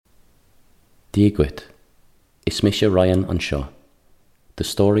Díagwit, Ismisha Ryan Anshaw. The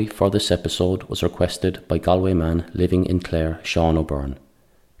story for this episode was requested by Galway man living in Clare, Sean O'Byrne.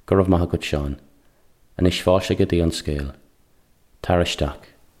 Gurav Mahagut Sean. An Ishfasha Gadi on scale. Tarishtak.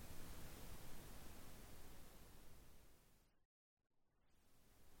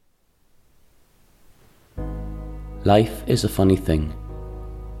 Life is a funny thing.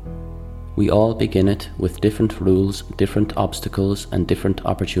 We all begin it with different rules, different obstacles, and different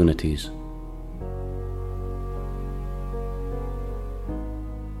opportunities.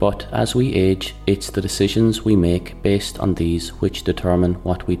 But as we age, it's the decisions we make based on these which determine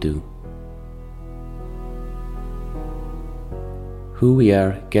what we do. Who we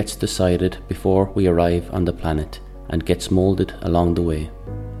are gets decided before we arrive on the planet and gets moulded along the way.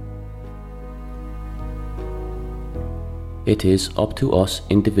 It is up to us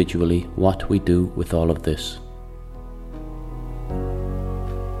individually what we do with all of this.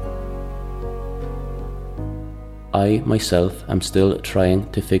 I myself am still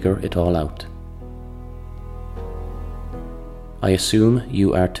trying to figure it all out. I assume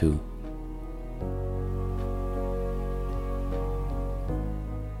you are too.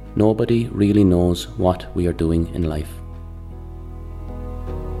 Nobody really knows what we are doing in life.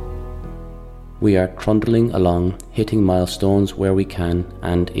 We are trundling along, hitting milestones where we can,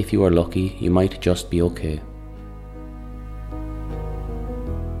 and if you are lucky, you might just be okay.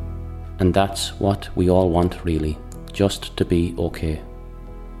 And that's what we all want really, just to be okay.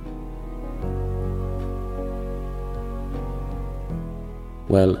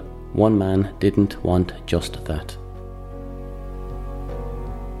 Well, one man didn't want just that.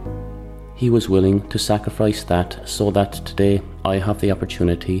 He was willing to sacrifice that so that today I have the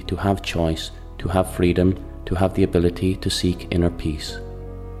opportunity to have choice, to have freedom, to have the ability to seek inner peace.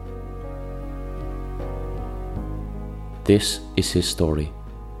 This is his story.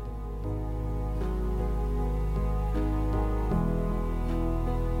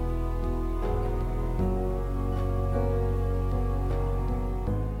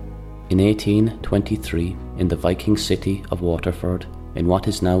 In 1823, in the Viking city of Waterford, in what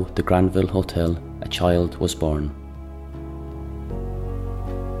is now the Granville Hotel, a child was born.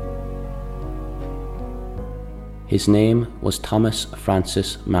 His name was Thomas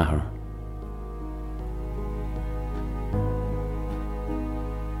Francis Maher.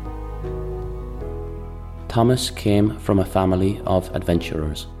 Thomas came from a family of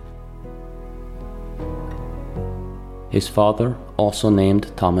adventurers. His father, also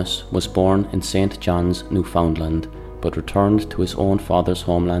named Thomas, was born in St. John's, Newfoundland, but returned to his own father's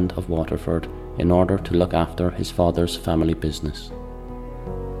homeland of Waterford in order to look after his father's family business.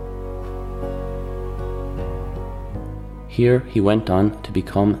 Here he went on to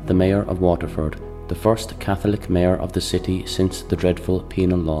become the mayor of Waterford, the first Catholic mayor of the city since the dreadful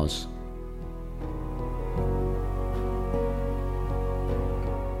penal laws.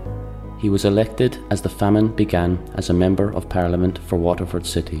 He was elected as the famine began as a member of Parliament for Waterford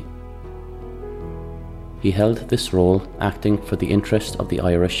City. He held this role acting for the interest of the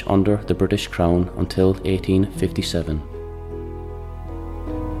Irish under the British Crown until 1857.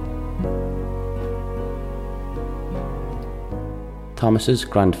 Thomas's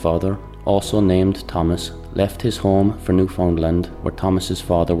grandfather, also named Thomas, left his home for Newfoundland where Thomas's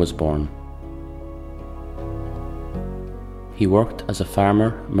father was born. He worked as a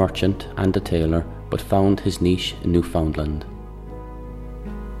farmer, merchant and a tailor, but found his niche in Newfoundland.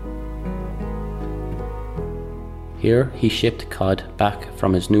 Here he shipped cod back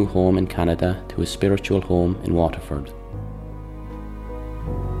from his new home in Canada to his spiritual home in Waterford.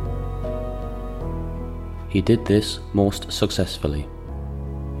 He did this most successfully.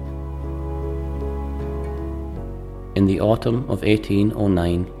 In the autumn of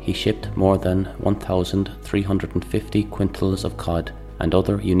 1809, he shipped more than 1,350 quintals of cod and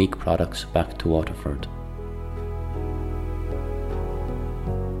other unique products back to Waterford.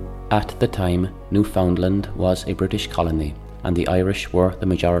 At the time, Newfoundland was a British colony, and the Irish were the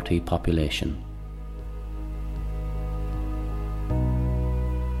majority population.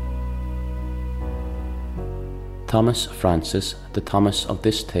 Thomas Francis, the Thomas of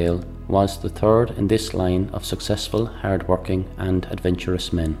this tale, was the third in this line of successful, hard-working and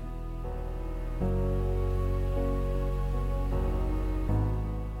adventurous men.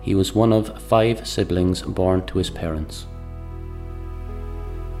 He was one of 5 siblings born to his parents.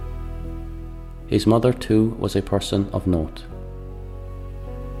 His mother too was a person of note.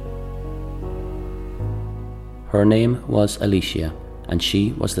 Her name was Alicia, and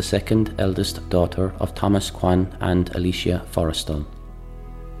she was the second eldest daughter of Thomas Quan and Alicia Forrestal.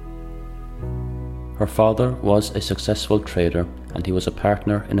 Her father was a successful trader and he was a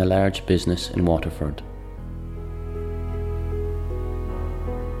partner in a large business in Waterford.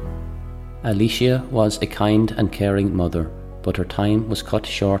 Alicia was a kind and caring mother, but her time was cut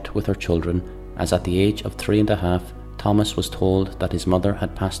short with her children, as at the age of 3.5, Thomas was told that his mother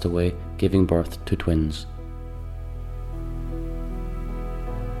had passed away giving birth to twins.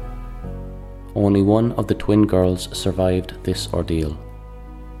 Only one of the twin girls survived this ordeal.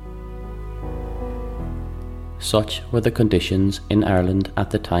 Such were the conditions in Ireland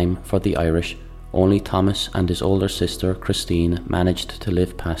at the time for the Irish. Only Thomas and his older sister Christine managed to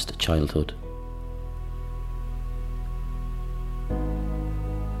live past childhood.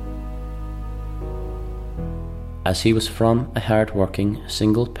 As he was from a hard-working,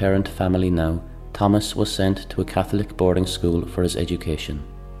 single-parent family now, Thomas was sent to a Catholic boarding school for his education.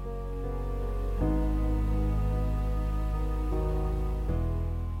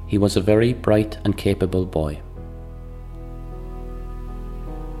 He was a very bright and capable boy.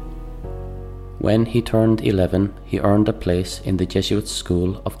 When he turned 11, he earned a place in the Jesuit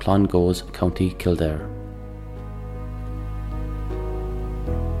school of Clongowes, County Kildare.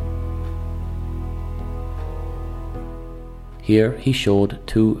 Here he showed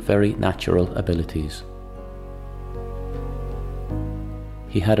two very natural abilities.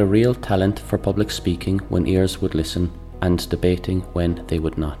 He had a real talent for public speaking when ears would listen, and debating when they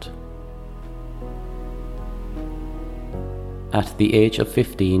would not. At the age of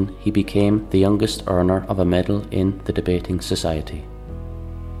 15, he became the youngest earner of a medal in the debating society.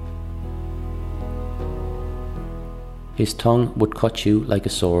 His tongue would cut you like a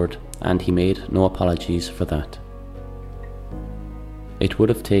sword, and he made no apologies for that. It would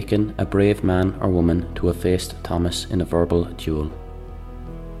have taken a brave man or woman to have faced Thomas in a verbal duel.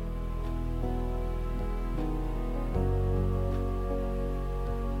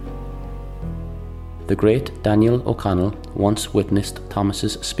 The great Daniel O'Connell once witnessed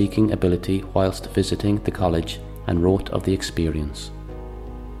Thomas's speaking ability whilst visiting the college and wrote of the experience.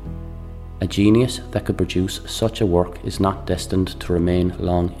 A genius that could produce such a work is not destined to remain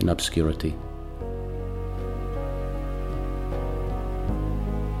long in obscurity.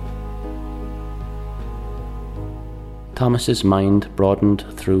 Thomas's mind broadened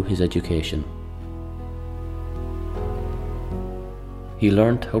through his education. He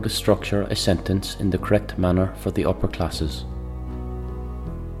learned how to structure a sentence in the correct manner for the upper classes.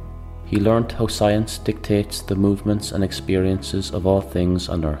 He learned how science dictates the movements and experiences of all things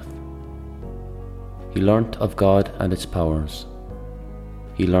on earth. He learnt of God and its powers.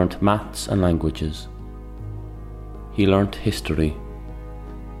 He learnt maths and languages. He learnt history,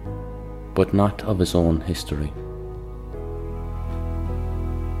 but not of his own history.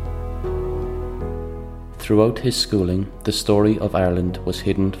 Throughout his schooling, the story of Ireland was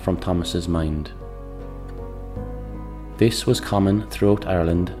hidden from Thomas's mind. This was common throughout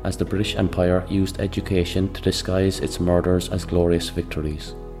Ireland, as the British Empire used education to disguise its murders as glorious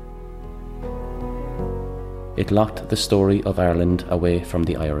victories. It locked the story of Ireland away from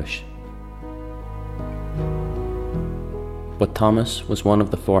the Irish. But Thomas was one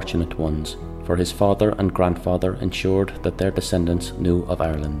of the fortunate ones, for his father and grandfather ensured that their descendants knew of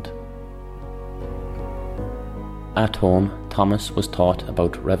Ireland. At home, Thomas was taught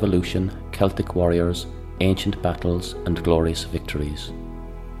about revolution, Celtic warriors, ancient battles, and glorious victories.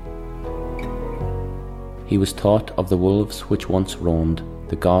 He was taught of the wolves which once roamed,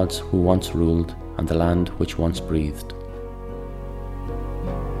 the gods who once ruled, and the land which once breathed.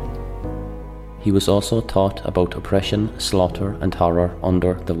 He was also taught about oppression, slaughter, and horror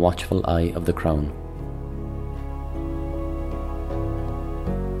under the watchful eye of the crown.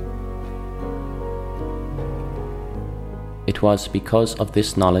 It was because of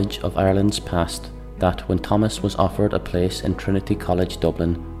this knowledge of Ireland's past that when Thomas was offered a place in Trinity College,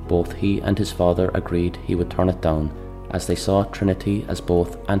 Dublin, both he and his father agreed he would turn it down, as they saw Trinity as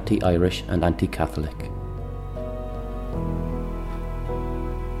both anti-Irish and anti-Catholic.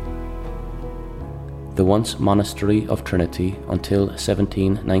 The once monastery of Trinity, until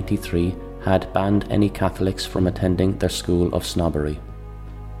 1793, had banned any Catholics from attending their school of snobbery.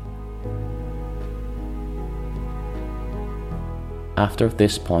 After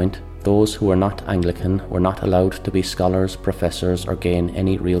this point, those who were not Anglican were not allowed to be scholars, professors, or gain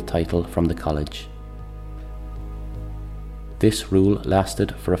any real title from the college. This rule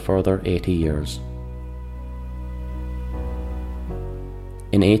lasted for a further 80 years.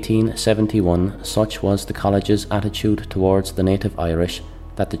 In 1871, such was the college's attitude towards the native Irish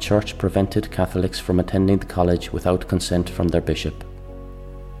that the church prevented Catholics from attending the college without consent from their bishop.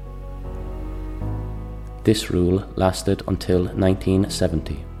 This rule lasted until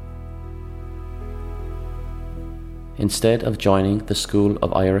 1970. Instead of joining the school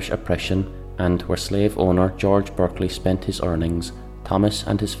of Irish oppression and where slave owner George Berkeley spent his earnings, Thomas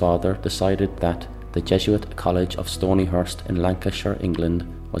and his father decided that the Jesuit College of Stonyhurst in Lancashire,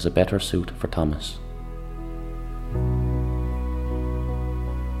 England, was a better suit for Thomas.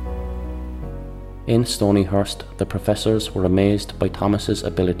 In Stonyhurst, the professors were amazed by Thomas's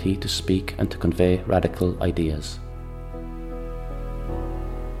ability to speak and to convey radical ideas.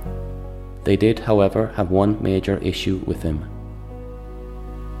 They did, however, have one major issue with him.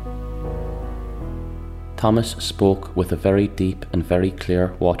 Thomas spoke with a very deep and very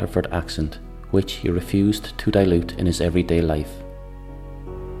clear Waterford accent, which he refused to dilute in his everyday life.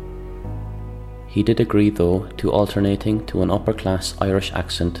 He did agree, though, to alternating to an upper-class Irish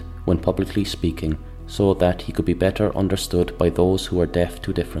accent when publicly speaking, so that he could be better understood by those who were deaf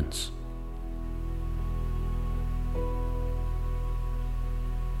to difference.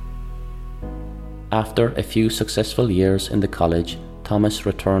 After a few successful years in the college, Thomas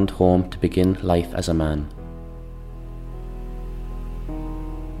returned home to begin life as a man.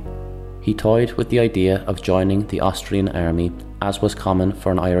 He toyed with the idea of joining the Austrian army, as was common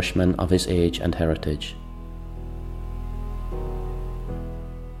for an Irishman of his age and heritage.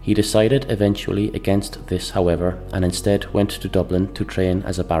 He decided eventually against this, however, and instead went to Dublin to train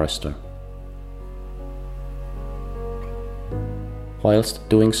as a barrister. Whilst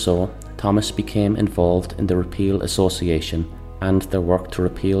doing so, Thomas became involved in the Repeal Association and their work to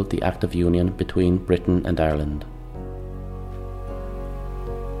repeal the Act of Union between Britain and Ireland.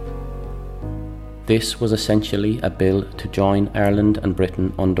 This was essentially a bill to join Ireland and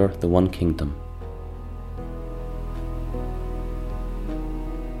Britain under the one kingdom.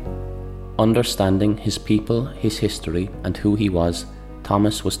 Understanding his people, his history, and who he was,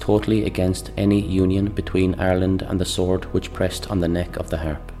 Thomas was totally against any union between Ireland and the sword which pressed on the neck of the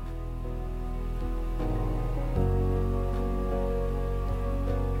harp.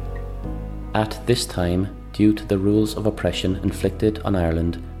 At this time, due to the rules of oppression inflicted on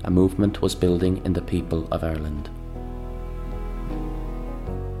Ireland, a movement was building in the people of Ireland.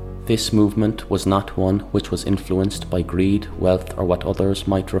 This movement was not one which was influenced by greed, wealth, or what others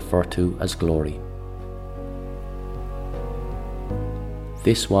might refer to as glory.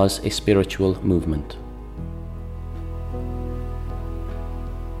 This was a spiritual movement.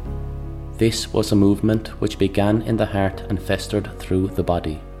 This was a movement which began in the heart and festered through the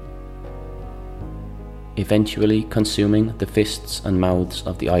body, eventually consuming the fists and mouths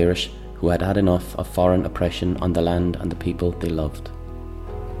of the Irish who had had enough of foreign oppression on the land and the people they loved.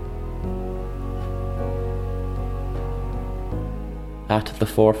 At the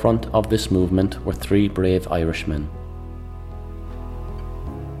forefront of this movement were three brave Irishmen,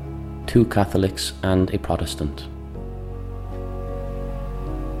 two Catholics and a Protestant.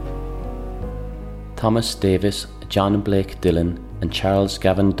 Thomas Davis, John Blake Dillon, and Charles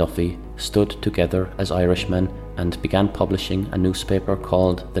Gavin Duffy stood together as Irishmen and began publishing a newspaper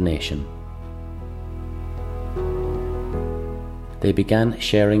called The Nation. They began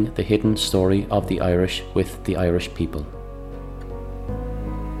sharing the hidden story of the Irish with the Irish people.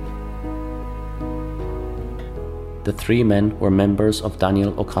 The three men were members of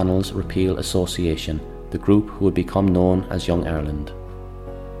Daniel O'Connell's Repeal Association, the group who would become known as Young Ireland.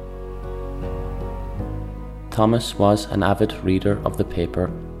 Thomas was an avid reader of the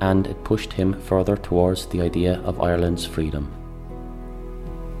paper, and it pushed him further towards the idea of Ireland's freedom.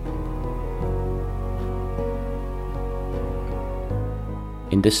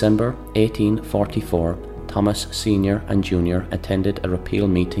 In December 1844, Thomas Senior and Junior attended a repeal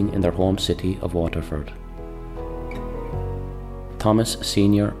meeting in their home city of Waterford. Thomas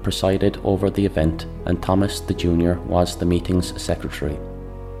Senior presided over the event, and Thomas the Junior was the meeting's secretary.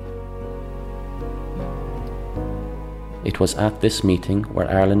 It was at this meeting where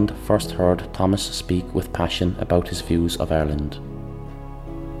Ireland first heard Thomas speak with passion about his views of Ireland.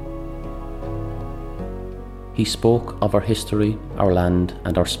 He spoke of our history, our land,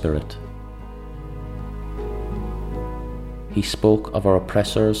 and our spirit. He spoke of our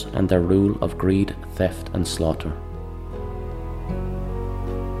oppressors and their rule of greed, theft, and slaughter.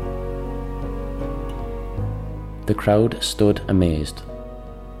 The crowd stood amazed.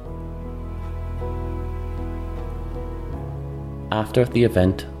 After the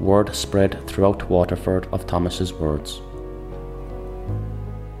event, word spread throughout Waterford of Thomas's words.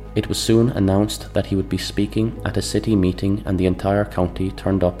 It was soon announced that he would be speaking at a city meeting, and the entire county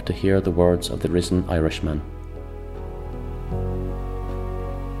turned up to hear the words of the risen Irishman.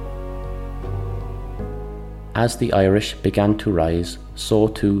 As the Irish began to rise, so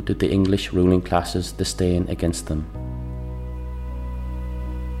too did the English ruling classes disdain against them.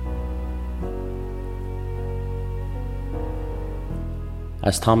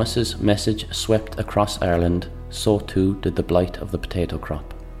 As Thomas's message swept across Ireland, so too did the blight of the potato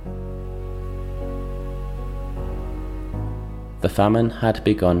crop. The famine had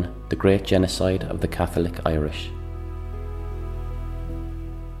begun the great genocide of the Catholic Irish.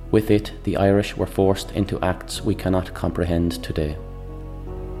 With it, the Irish were forced into acts we cannot comprehend today.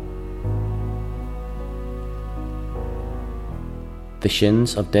 The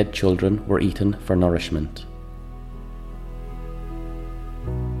shins of dead children were eaten for nourishment.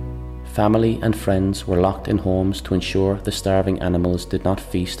 Family and friends were locked in homes to ensure the starving animals did not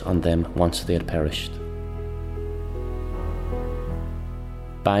feast on them once they had perished.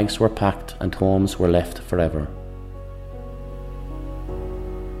 Bags were packed and homes were left forever.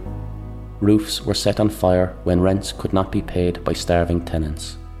 Roofs were set on fire when rents could not be paid by starving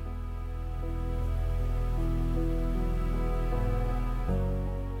tenants.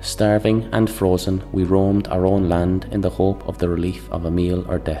 Starving and frozen, we roamed our own land in the hope of the relief of a meal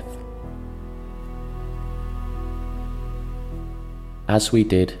or death. As we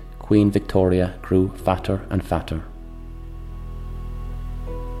did, Queen Victoria grew fatter and fatter.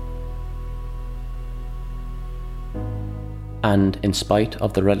 And in spite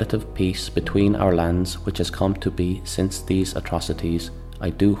of the relative peace between our lands which has come to be since these atrocities, I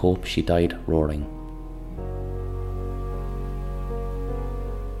do hope she died roaring.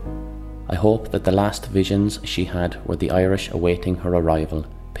 I hope that the last visions she had were the Irish awaiting her arrival,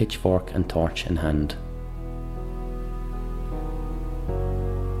 pitchfork and torch in hand.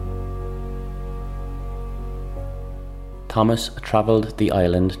 Thomas travelled the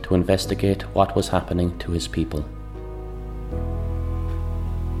island to investigate what was happening to his people.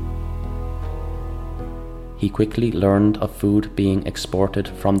 He quickly learned of food being exported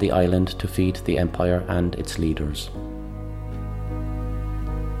from the island to feed the empire and its leaders.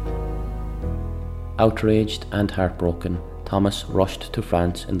 Outraged and heartbroken, Thomas rushed to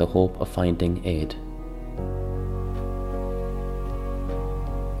France in the hope of finding aid.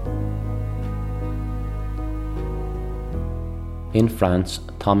 In France,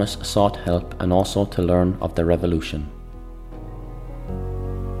 Thomas sought help and also to learn of the revolution.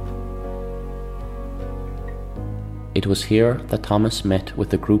 It was here that Thomas met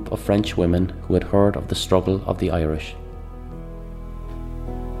with a group of French women who had heard of the struggle of the Irish.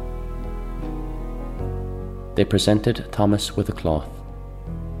 They presented Thomas with a cloth.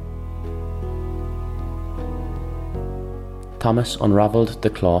 Thomas unravelled the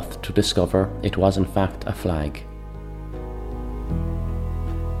cloth to discover it was in fact a flag.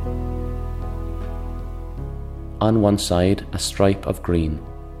 On one side, a stripe of green,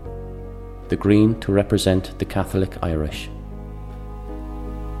 the green to represent the Catholic Irish.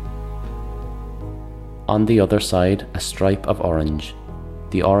 On the other side, a stripe of orange,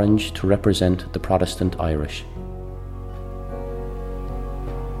 the orange to represent the Protestant Irish.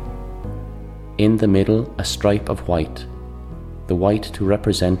 In the middle, a stripe of white, the white to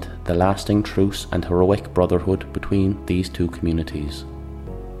represent the lasting truce and heroic brotherhood between these two communities.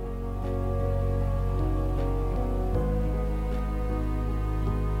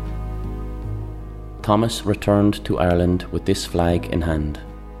 Thomas returned to Ireland with this flag in hand.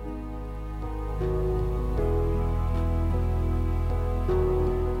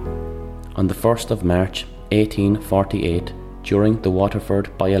 On the 1st of March 1848, during the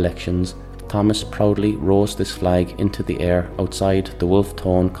Waterford by-elections, Thomas proudly rose this flag into the air outside the Wolfe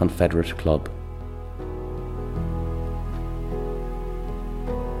Tone Confederate Club.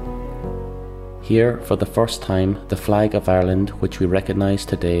 Here, for the first time, the flag of Ireland, which we recognise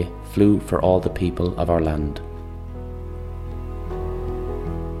today, flew for all the people of our land.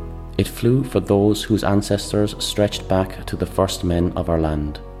 It flew for those whose ancestors stretched back to the first men of our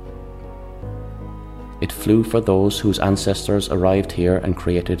land. It flew for those whose ancestors arrived here and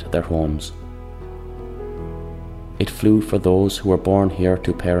created their homes. It flew for those who were born here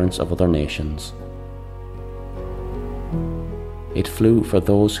to parents of other nations. It flew for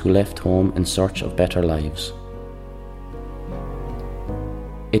those who left home in search of better lives.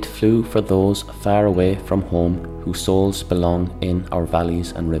 It flew for those far away from home whose souls belong in our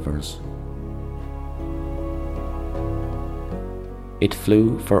valleys and rivers. It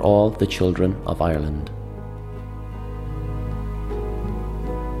flew for all the children of Ireland.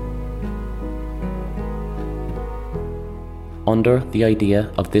 Under the idea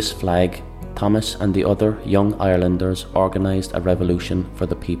of this flag, Thomas and the other young Irelanders organised a revolution for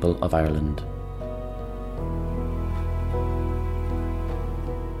the people of Ireland.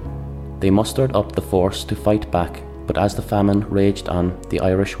 They mustered up the force to fight back, but as the famine raged on, the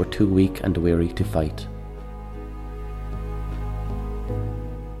Irish were too weak and weary to fight.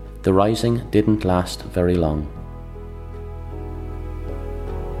 The rising didn't last very long.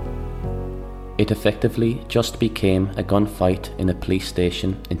 It effectively just became a gunfight in a police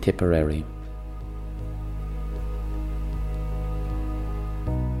station in Tipperary.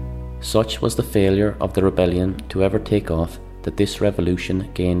 Such was the failure of the rebellion to ever take off that this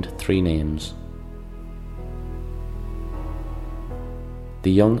revolution gained 3 names.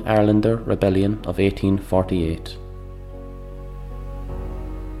 The Young Irelander Rebellion of 1848,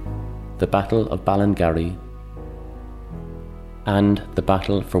 the Battle of Ballingarry, and the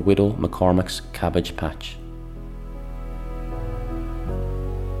Battle for Widow McCormack's Cabbage Patch.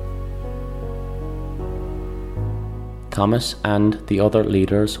 Thomas and the other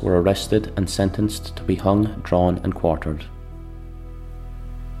leaders were arrested and sentenced to be hung, drawn and quartered.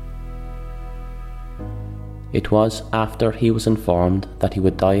 It was after he was informed that he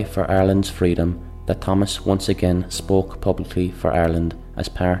would die for Ireland's freedom that Thomas once again spoke publicly for Ireland as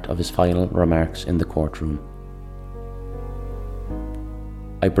part of his final remarks in the courtroom.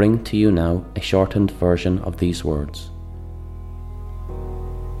 I bring to you now a shortened version of these words.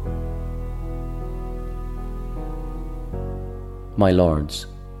 My lords,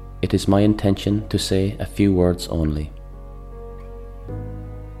 it is my intention to say a few words only.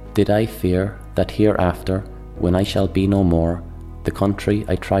 Did I fear that hereafter, when I shall be no more, the country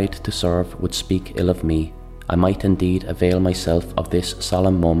I tried to serve would speak ill of me, I might indeed avail myself of this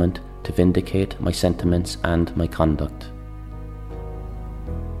solemn moment to vindicate my sentiments and my conduct.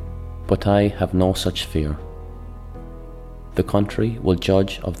 But I have no such fear. The country will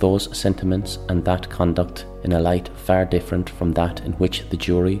judge of those sentiments and that conduct in a light far different from that in which the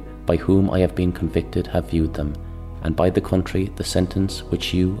jury by whom I have been convicted have viewed them, and by the country the sentence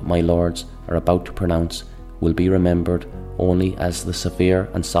which you, my lords, are about to pronounce will be remembered only as the severe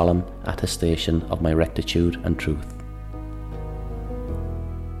and solemn attestation of my rectitude and truth.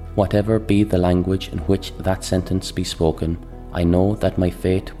 Whatever be the language in which that sentence be spoken, I know that my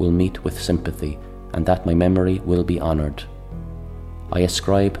fate will meet with sympathy, and that my memory will be honoured. I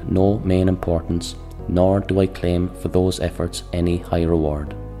ascribe no main importance, nor do I claim for those efforts any high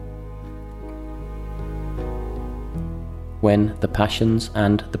reward. When the passions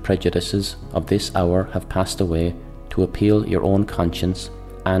and the prejudices of this hour have passed away, to appeal your own conscience,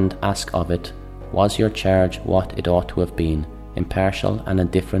 and ask of it, was your charge what it ought to have been, impartial and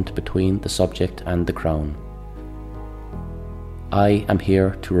indifferent between the subject and the crown? I am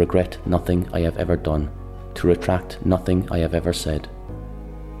here to regret nothing I have ever done, to retract nothing I have ever said.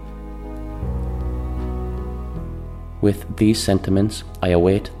 With these sentiments, I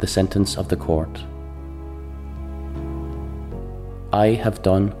await the sentence of the court. I have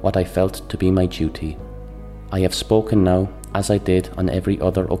done what I felt to be my duty. I have spoken now, as I did on every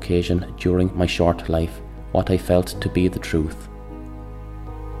other occasion during my short life, what I felt to be the truth.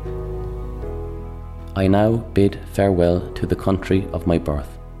 I now bid farewell to the country of my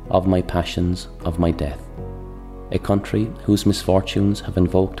birth, of my passions, of my death, a country whose misfortunes have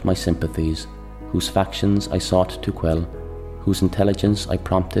invoked my sympathies, whose factions I sought to quell, whose intelligence I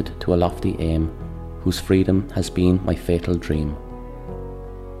prompted to a lofty aim, whose freedom has been my fatal dream.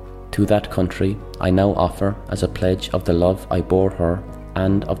 To that country I now offer, as a pledge of the love I bore her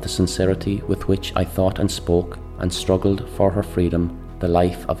and of the sincerity with which I thought and spoke and struggled for her freedom, the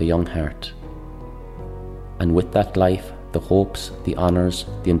life of a young heart. And with that life, the hopes, the honours,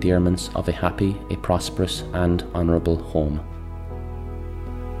 the endearments of a happy, a prosperous and honourable home.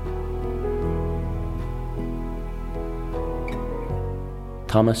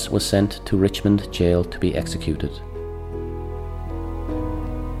 Thomas was sent to Richmond jail to be executed.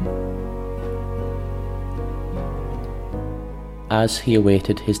 As he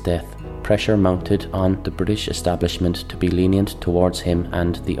awaited his death, pressure mounted on the British establishment to be lenient towards him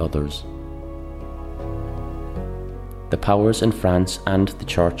and the others. The powers in France and the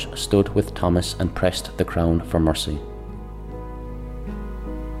Church stood with Thomas and pressed the Crown for mercy.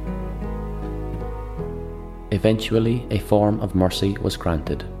 Eventually, a form of mercy was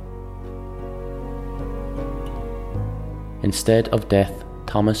granted. Instead of death,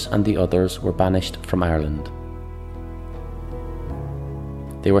 Thomas and the others were banished from Ireland.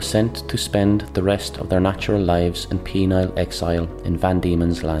 They were sent to spend the rest of their natural lives in penal exile in Van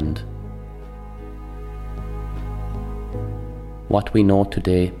Diemen's Land. What we know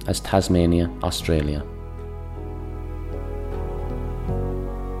today as Tasmania, Australia.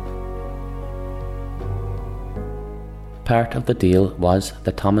 Part of the deal was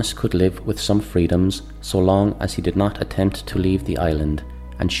that Thomas could live with some freedoms so long as he did not attempt to leave the island,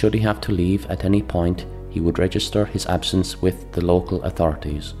 and should he have to leave at any point, he would register his absence with the local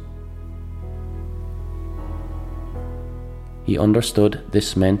authorities. He understood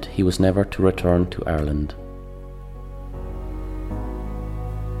this meant he was never to return to Ireland.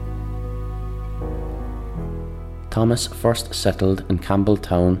 Thomas first settled in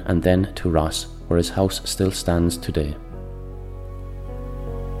Campbelltown and then to Ross, where his house still stands today.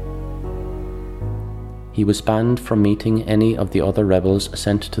 He was banned from meeting any of the other rebels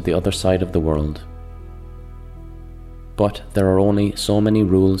sent to the other side of the world. But there are only so many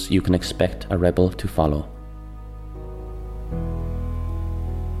rules you can expect a rebel to follow.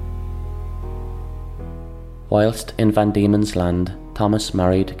 Whilst in Van Diemen's Land, Thomas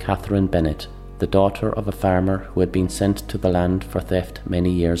married Catherine Bennett, the daughter of a farmer who had been sent to the land for theft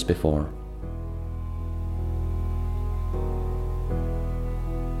many years before.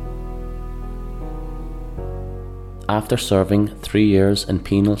 After serving 3 years in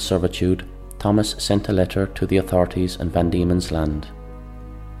penal servitude, Thomas sent a letter to the authorities in Van Diemen's Land.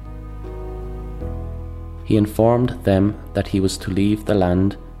 He informed them that he was to leave the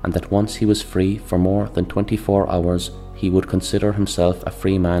land and that once he was free for more than 24 hours, he would consider himself a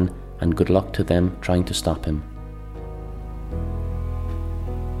free man, and good luck to them trying to stop him.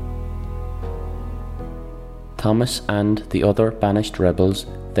 Thomas and the other banished rebels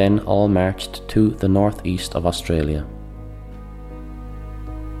then all marched to the northeast of Australia.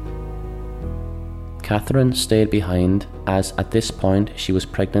 Catherine stayed behind, as at this point she was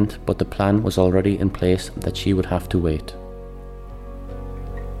pregnant, but the plan was already in place that she would have to wait.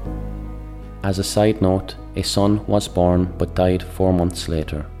 As a side note, a son was born but died 4 months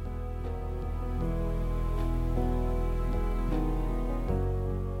later.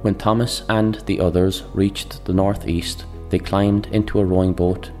 When Thomas and the others reached the northeast, they climbed into a rowing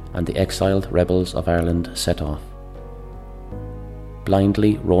boat and the exiled rebels of Ireland set off,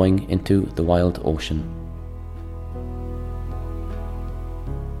 blindly rowing into the wild ocean.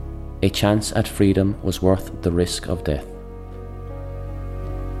 A chance at freedom was worth the risk of death.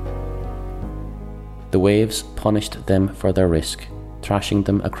 The waves punished them for their risk, thrashing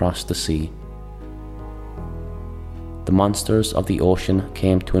them across the sea. The monsters of the ocean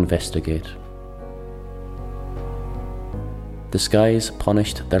came to investigate. The skies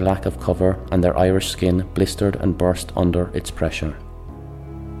punished their lack of cover, and their Irish skin blistered and burst under its pressure.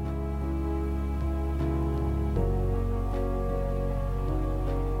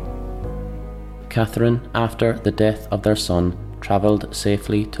 Catherine, after the death of their son, travelled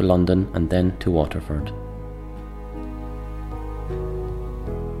safely to London and then to Waterford.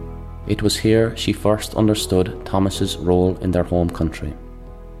 It was here she first understood Thomas's role in their home country.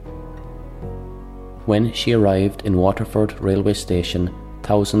 When she arrived in Waterford railway station,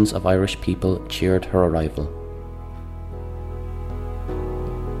 thousands of Irish people cheered her arrival.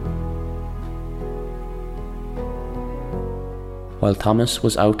 While Thomas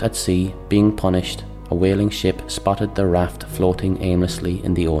was out at sea being punished, a whaling ship spotted their raft floating aimlessly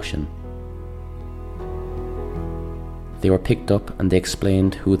in the ocean. They were picked up and they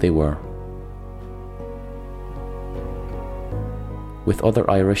explained who they were. With other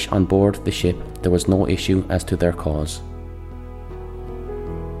Irish on board the ship, there was no issue as to their cause.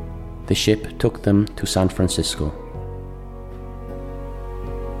 The ship took them to San Francisco.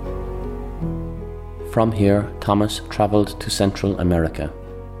 From here, Thomas travelled to Central America.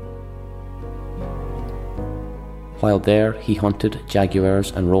 While there, he hunted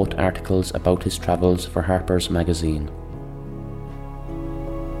jaguars and wrote articles about his travels for Harper's Magazine.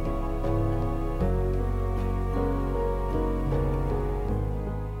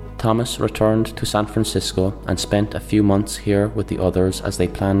 Thomas returned to San Francisco and spent a few months here with the others as they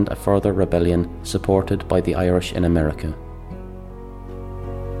planned a further rebellion supported by the Irish in America.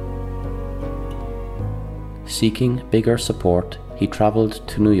 Seeking bigger support, he travelled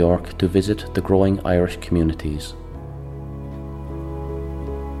to New York to visit the growing Irish communities.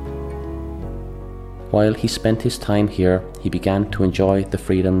 While he spent his time here, he began to enjoy the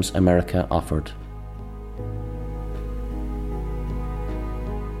freedoms America offered.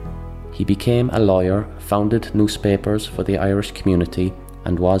 He became a lawyer, founded newspapers for the Irish community,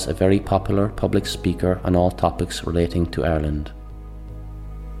 and was a very popular public speaker on all topics relating to Ireland.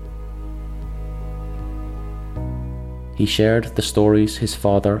 He shared the stories his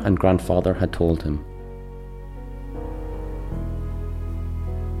father and grandfather had told him.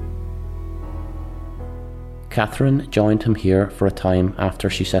 Catherine joined him here for a time after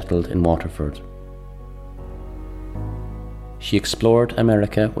she settled in Waterford. She explored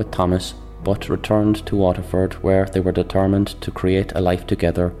America with Thomas, but returned to Waterford, where they were determined to create a life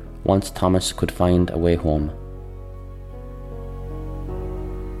together once Thomas could find a way home.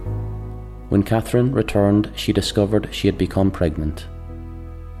 When Catherine returned, she discovered she had become pregnant.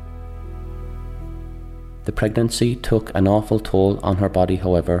 The pregnancy took an awful toll on her body,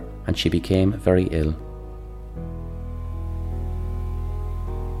 however, and she became very ill.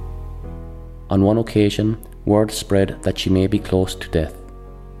 On one occasion, Word spread that she may be close to death.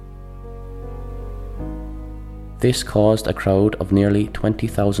 This caused a crowd of nearly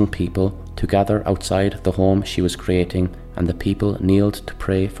 20,000 people to gather outside the home she was creating, and the people kneeled to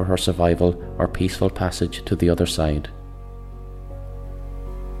pray for her survival or peaceful passage to the other side.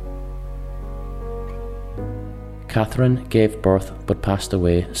 Catherine gave birth but passed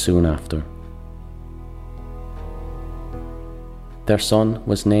away soon after. Their son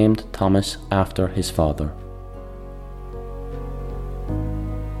was named Thomas after his father.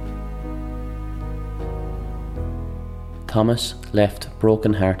 Thomas, left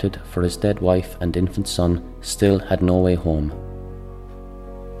broken-hearted for his dead wife and infant son, still had no way home.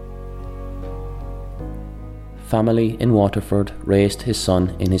 Family in Waterford raised his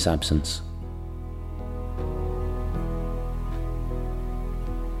son in his absence.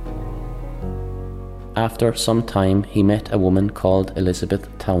 After some time, he met a woman called Elizabeth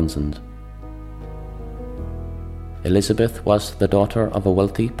Townsend. Elizabeth was the daughter of a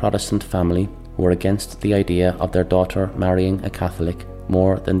wealthy Protestant family who were against the idea of their daughter marrying a Catholic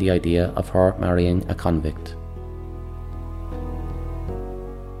more than the idea of her marrying a convict.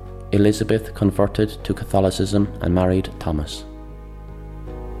 Elizabeth converted to Catholicism and married Thomas.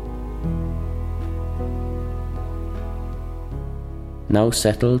 Now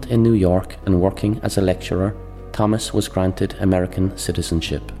settled in New York and working as a lecturer, Thomas was granted American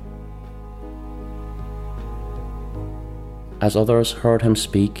citizenship. As others heard him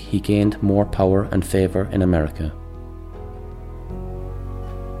speak, he gained more power and favor in America.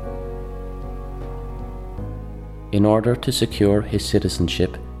 In order to secure his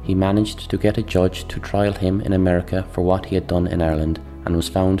citizenship, he managed to get a judge to trial him in America for what he had done in Ireland, and was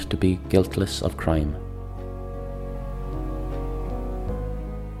found to be guiltless of crime.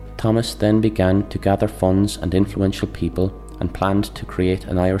 Thomas then began to gather funds and influential people and planned to create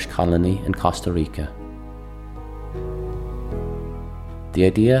an Irish colony in Costa Rica. The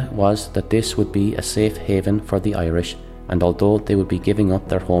idea was that this would be a safe haven for the Irish, and although they would be giving up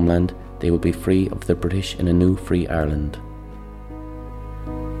their homeland, they would be free of the British in a new free Ireland.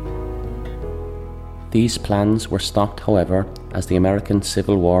 These plans were stopped, however, as the American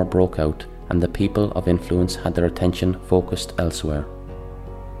Civil War broke out and the people of influence had their attention focused elsewhere.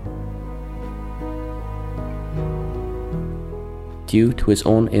 Due to his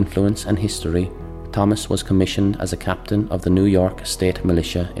own influence and history, Thomas was commissioned as a captain of the New York State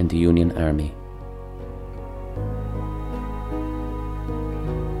Militia in the Union Army.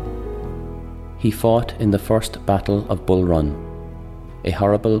 He fought in the First Battle of Bull Run, a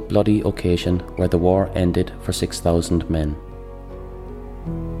horrible, bloody occasion where the war ended for 6,000 men.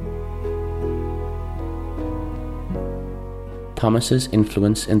 Thomas's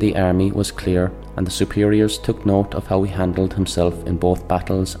influence in the army was clear, and the superiors took note of how he handled himself in both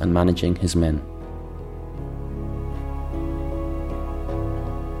battles and managing his men.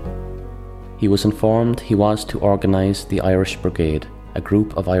 He was informed he was to organise the Irish Brigade, a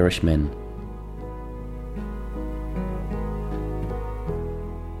group of Irish men.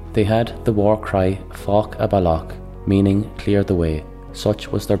 They had the war cry Fáic a Bhealach, meaning clear the way.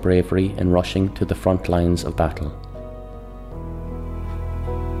 Such was their bravery in rushing to the front lines of battle.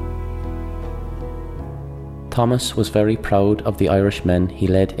 Thomas was very proud of the Irish men he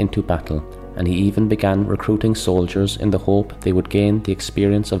led into battle, and he even began recruiting soldiers in the hope they would gain the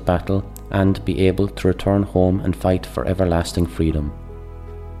experience of battle and be able to return home and fight for everlasting freedom.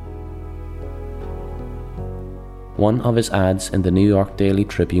 One of his ads in the New York Daily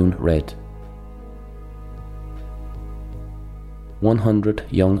Tribune read, "100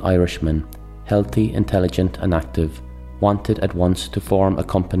 young Irishmen, healthy, intelligent and active, wanted at once to form a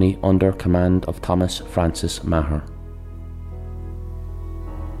company under command of Thomas Francis Maher."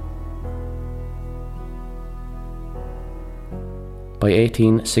 By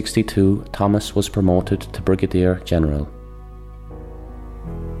 1862, Thomas was promoted to Brigadier General.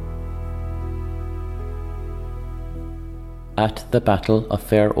 At the Battle of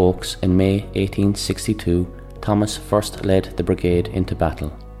Fair Oaks in May 1862, Thomas first led the brigade into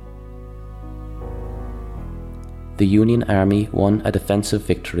battle. The Union Army won a defensive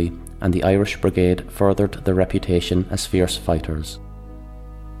victory, and the Irish Brigade furthered their reputation as fierce fighters.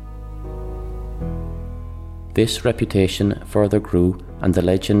 This reputation further grew, and the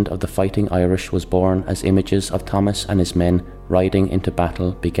legend of the Fighting Irish was born as images of Thomas and his men riding into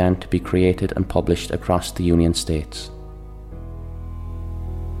battle began to be created and published across the Union States.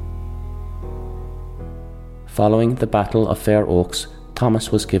 Following the Battle of Fair Oaks,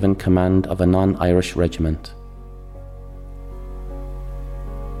 Thomas was given command of a non-Irish regiment.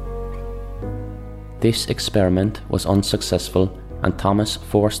 This experiment was unsuccessful, and Thomas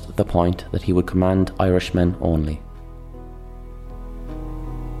forced the point that he would command Irishmen only.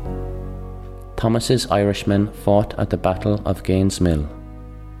 Thomas's Irishmen fought at the Battle of Gaines's Mill.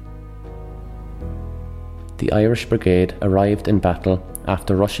 The Irish Brigade arrived in battle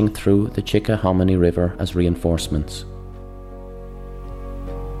after rushing through the Chickahominy River as reinforcements.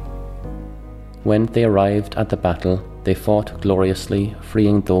 When they arrived at the battle, they fought gloriously,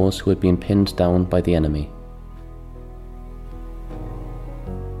 freeing those who had been pinned down by the enemy.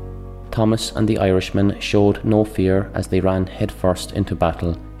 Thomas and the Irishmen showed no fear as they ran headfirst into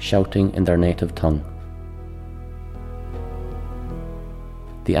battle, shouting in their native tongue.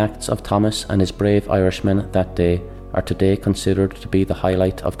 The acts of Thomas and his brave Irishmen that day are today considered to be the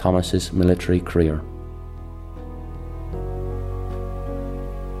highlight of Thomas's military career.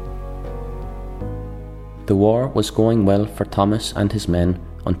 The war was going well for Thomas and his men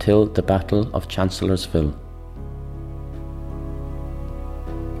until the Battle of Chancellorsville.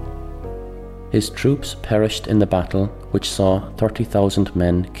 His troops perished in the battle, which saw 30,000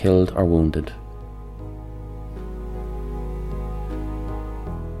 men killed or wounded.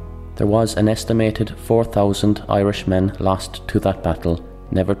 There was an estimated 4,000 Irish men lost to that battle,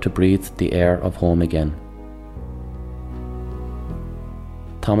 never to breathe the air of home again.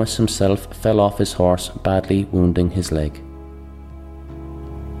 Thomas himself fell off his horse, badly wounding his leg.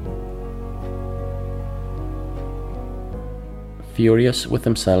 Furious with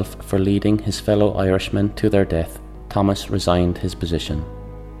himself for leading his fellow Irishmen to their death, Thomas resigned his position.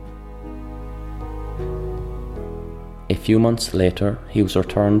 A few months later, he was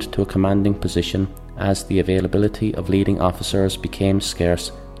returned to a commanding position as the availability of leading officers became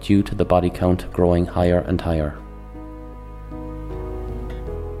scarce due to the body count growing higher and higher.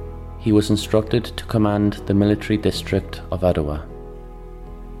 He was instructed to command the military district of Ottawa.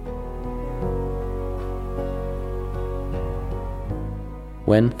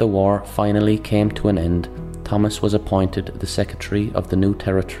 When the war finally came to an end, Thomas was appointed the Secretary of the new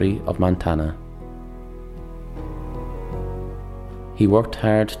territory of Montana. He worked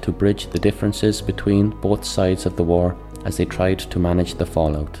hard to bridge the differences between both sides of the war as they tried to manage the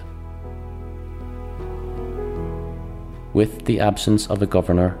fallout. With the absence of a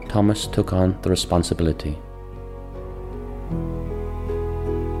governor, Thomas took on the responsibility.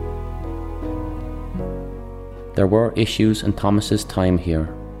 There were issues in Thomas's time here.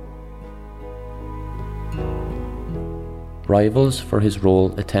 Rivals for his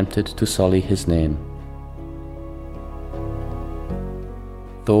role attempted to sully his name.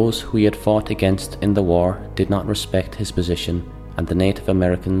 Those who he had fought against in the war did not respect his position, and the Native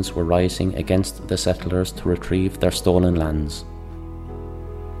Americans were rising against the settlers to retrieve their stolen lands.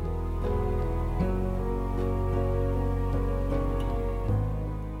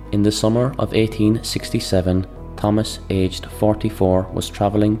 In the summer of 1867, Thomas, aged 44, was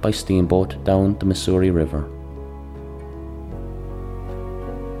travelling by steamboat down the Missouri River.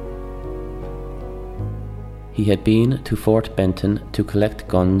 He had been to Fort Benton to collect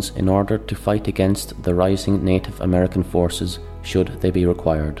guns in order to fight against the rising Native American forces should they be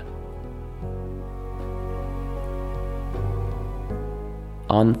required.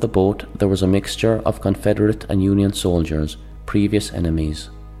 On the boat there was a mixture of Confederate and Union soldiers, previous enemies.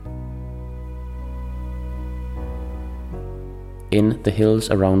 In the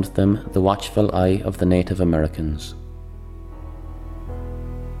hills around them, the watchful eye of the Native Americans.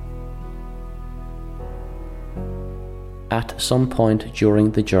 At some point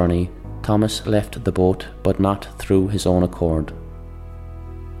during the journey, Thomas left the boat, but not through his own accord.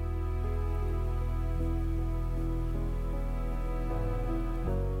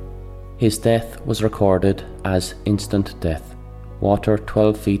 His death was recorded as instant death, water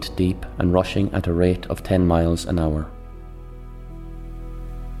 12 feet deep and rushing at a rate of 10 miles an hour.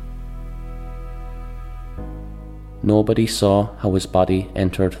 Nobody saw how his body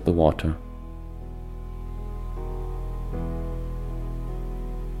entered the water.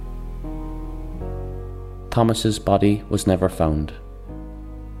 Thomas's body was never found.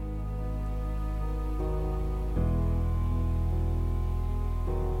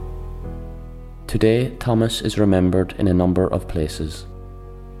 Today, Thomas is remembered in a number of places.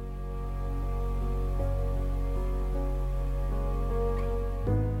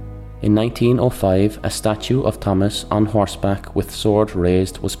 In 1905, a statue of Thomas on horseback with sword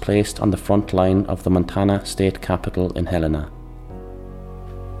raised was placed on the front line of the Montana State Capitol in Helena.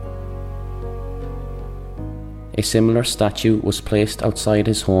 A similar statue was placed outside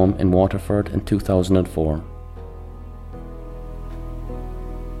his home in Waterford in 2004.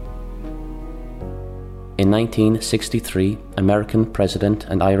 In 1963, American President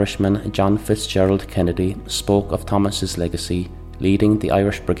and Irishman John Fitzgerald Kennedy spoke of Thomas's legacy, leading the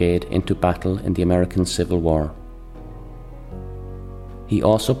Irish Brigade into battle in the American Civil War. He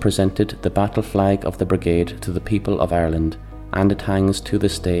also presented the battle flag of the brigade to the people of Ireland, and it hangs to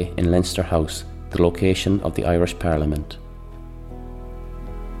this day in Leinster House, the location of the Irish Parliament.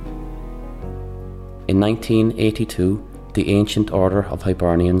 In 1982, the Ancient Order of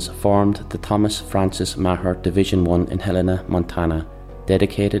Hibernians formed the Thomas Francis Maher Division 1 in Helena, Montana,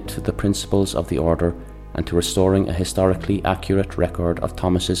 dedicated to the principles of the order and to restoring a historically accurate record of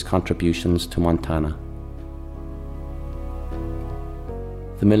Thomas's contributions to Montana.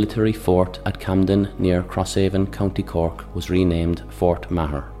 The military fort at Camden near Crosshaven, County Cork was renamed Fort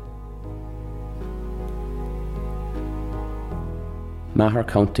Maher. Maher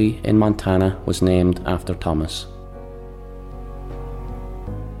County in Montana was named after Thomas.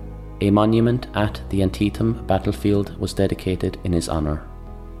 A monument at the Antietam battlefield was dedicated in his honour.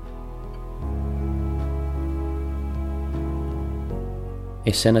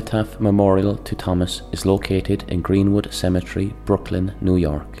 A cenotaph memorial to Thomas is located in Greenwood Cemetery, Brooklyn, New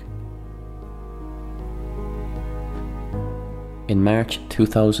York. In March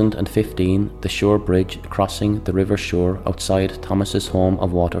 2015, the Shore Bridge crossing the River Shore outside Thomas's home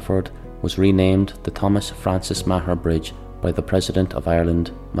of Waterford was renamed the Thomas Francis Maher Bridge by the President of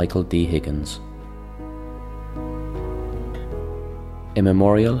Ireland, Michael D. Higgins. A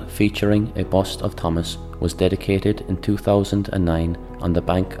memorial featuring a bust of Thomas was dedicated in 2009 on the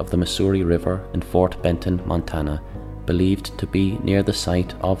bank of the Missouri River in Fort Benton, Montana, believed to be near the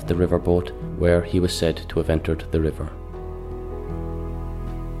site of the riverboat where he was said to have entered the river.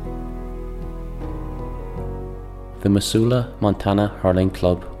 The Missoula, Montana Hurling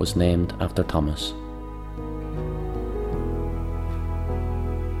Club was named after Thomas.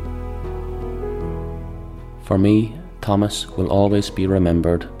 For me, Thomas will always be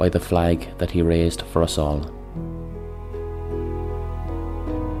remembered by the flag that he raised for us all.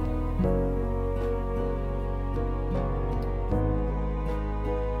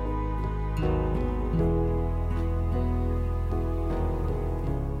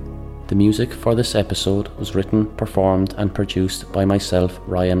 The music for this episode was written, performed and produced by myself,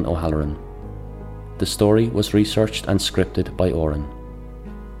 Ryan O'Halloran. The story was researched and scripted by Oren.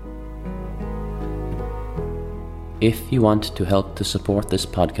 If you want to help to support this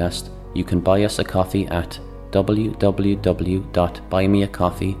podcast, you can buy us a coffee at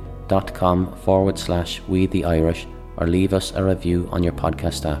www.buymeacoffee.com/WeTheIrish or leave us a review on your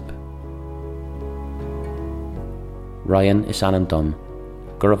podcast app. Ryan is Anam Dum,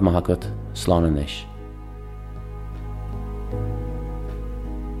 Gurav Mahagut, Slánanish.